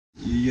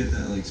You get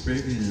that like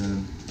spray painted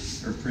on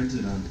or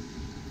printed on.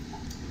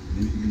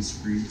 Maybe you can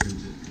screen print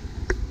it.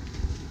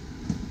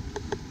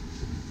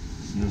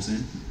 You know what I'm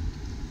saying?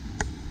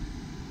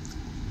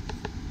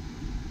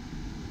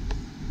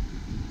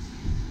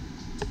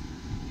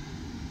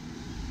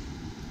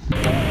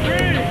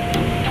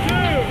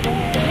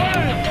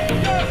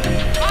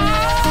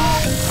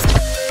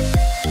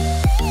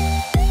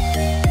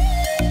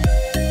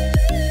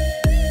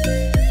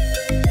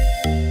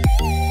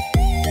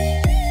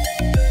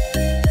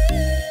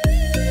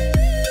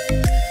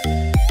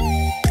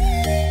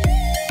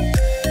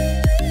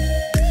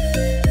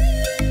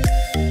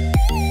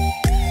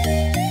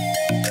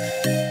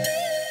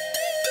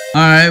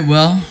 Alright,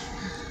 well,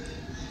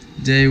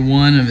 day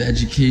one of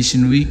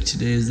education week.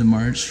 Today is the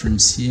march from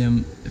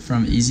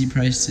Easy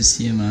Price to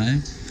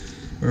CMI.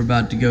 We're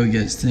about to go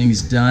get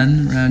things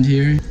done around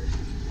here.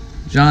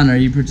 John, are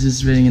you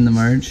participating in the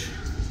march?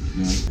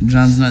 No.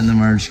 John's not in the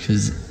march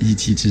because he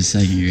teaches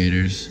second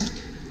graders.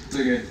 It's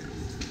okay.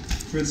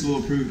 Principal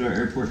approved our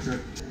airport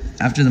trip.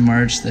 After the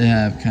march, they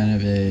have kind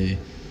of a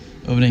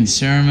opening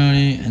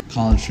ceremony and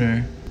college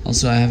fair.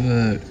 Also, I have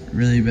a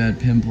really bad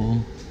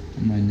pimple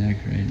on my neck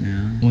right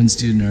now. One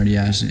student already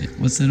asked me,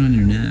 "What's that on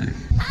your neck?"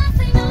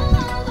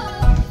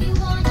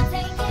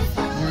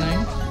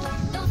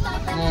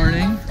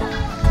 Morning. Morning.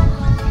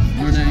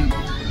 Morning.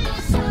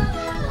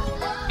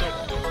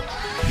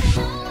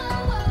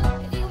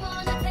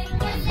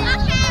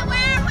 Okay,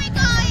 where are we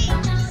going?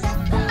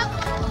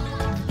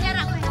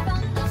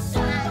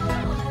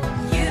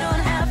 You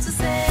don't have to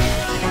say,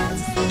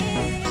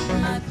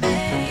 my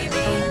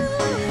baby.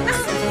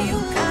 You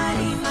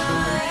carry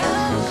my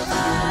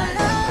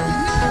overload.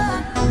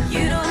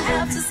 You don't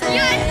have to say,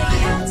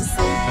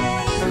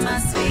 my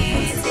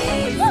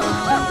sweetie.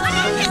 What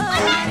is it?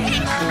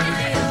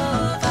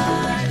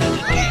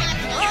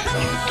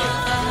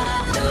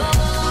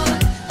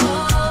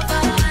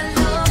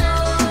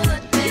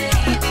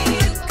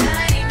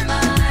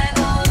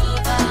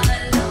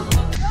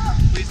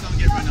 Please don't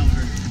get run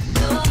over.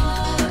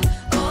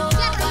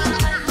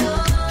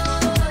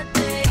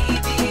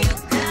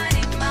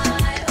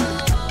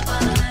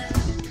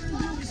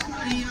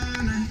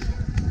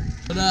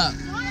 What up?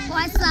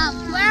 What's up?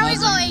 Where are we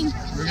going?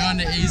 We're going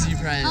to Easy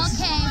Price.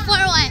 Okay, for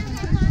what?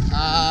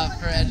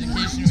 For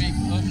Education Week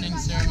opening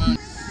ceremony.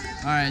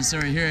 Alright, so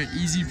we're here at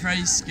Easy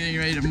Price, getting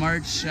ready to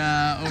march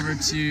over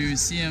to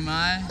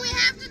CMI. We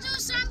have to do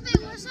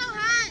something. We're so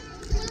hot.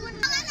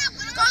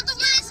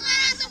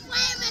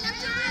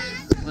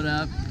 What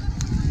up?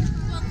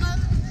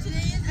 Welcome.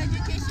 Today is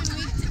Education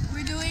Week.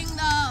 We're doing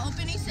the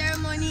opening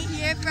ceremony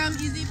here from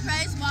Easy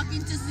Price,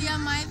 walking to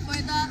CMI for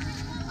the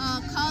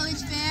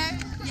college fair.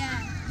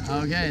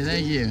 Yeah. Okay,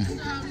 thank you.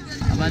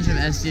 A bunch of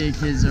SDA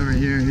kids over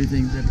here who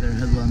think that they're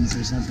hoodlums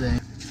or something.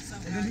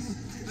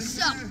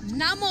 So,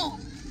 Namo.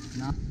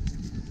 No.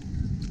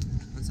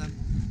 What's up?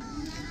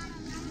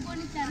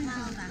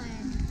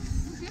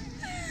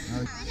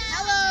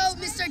 Hello,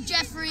 Mr.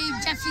 Jeffy.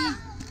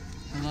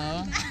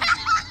 Hello?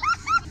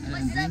 I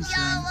didn't think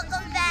so.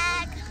 Welcome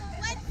back.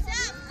 What's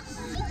up?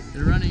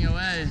 They're running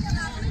away.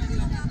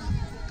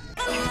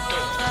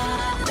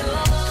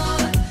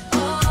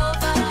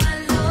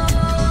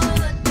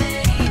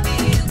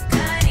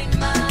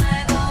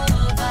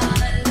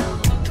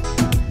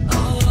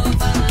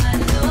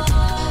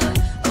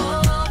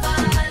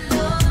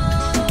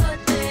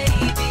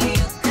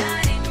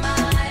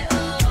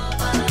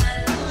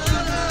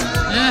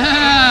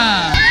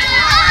 Yeah!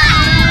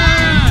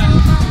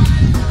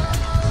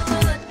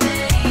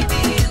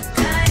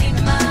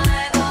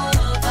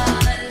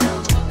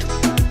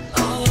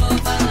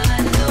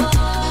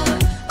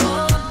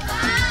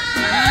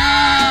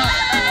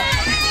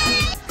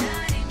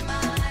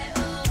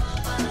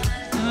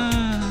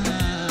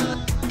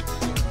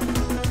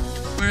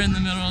 We're in the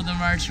middle of the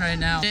march right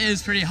now. It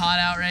is pretty hot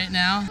out right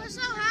now, We're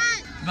so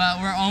hot.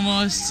 but we're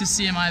almost to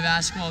CMI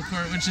basketball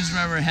court, which is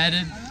where we're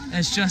headed.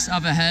 It's just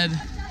up ahead.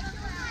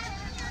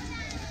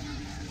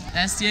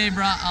 SDA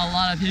brought a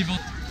lot of people.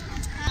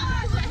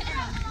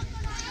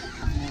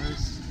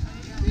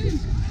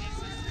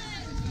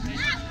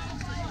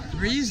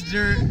 Breeze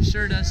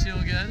sure does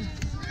feel good.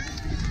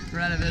 We're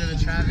at a bit of a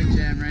traffic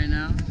jam right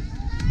now.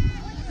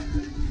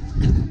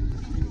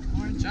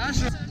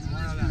 Joshua.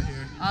 Out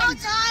here. I'm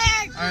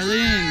tired.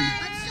 Arlene.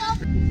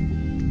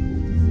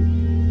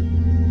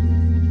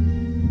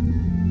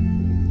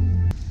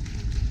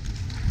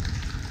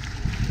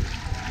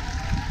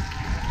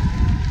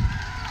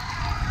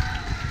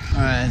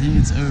 Alright, I think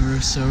it's over,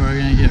 so we're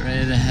gonna get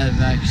ready to head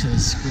back to the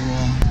school.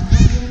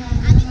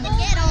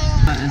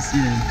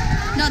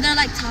 SDA. No, they're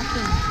like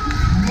talking.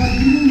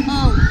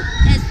 Oh,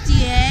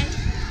 SDA.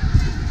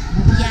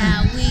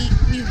 Yeah, we